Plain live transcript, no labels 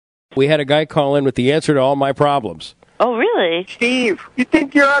we had a guy call in with the answer to all my problems. Oh, really? Steve, you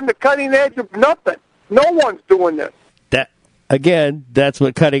think you're on the cutting edge of nothing. No one's doing this. Again, that's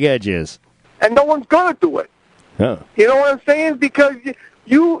what cutting edge is. And no one's going to do it. Huh. You know what I'm saying? Because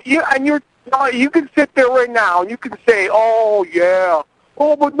you can sit there right now and you can say, oh, yeah.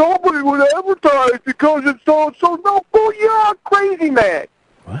 Oh, but nobody would advertise because it's so no. Oh, you're crazy, man.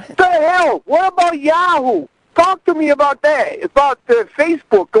 What the hell? What about Yahoo? Talk to me about that. It's about the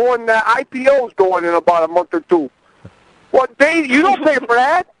Facebook going, IPO's going in about a month or two. Well, you don't pay for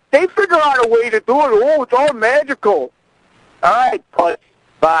that. They figure out a way to do it. Oh, it's all magical. All right, putz.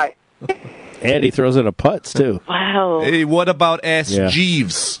 Bye. And he throws in a putz, too. Wow. Hey, what about Ask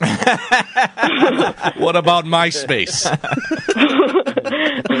Jeeves? What about MySpace?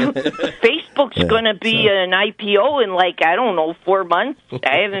 Facebook's going to be an IPO in 4 months.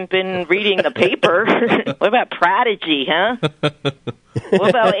 I haven't been reading the paper. What about Prodigy, huh? What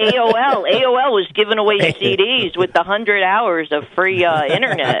about AOL? AOL was giving away CDs with the 100 hours of free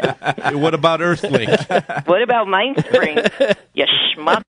internet. What about Earthlink? What about Mindspring? You schmuck.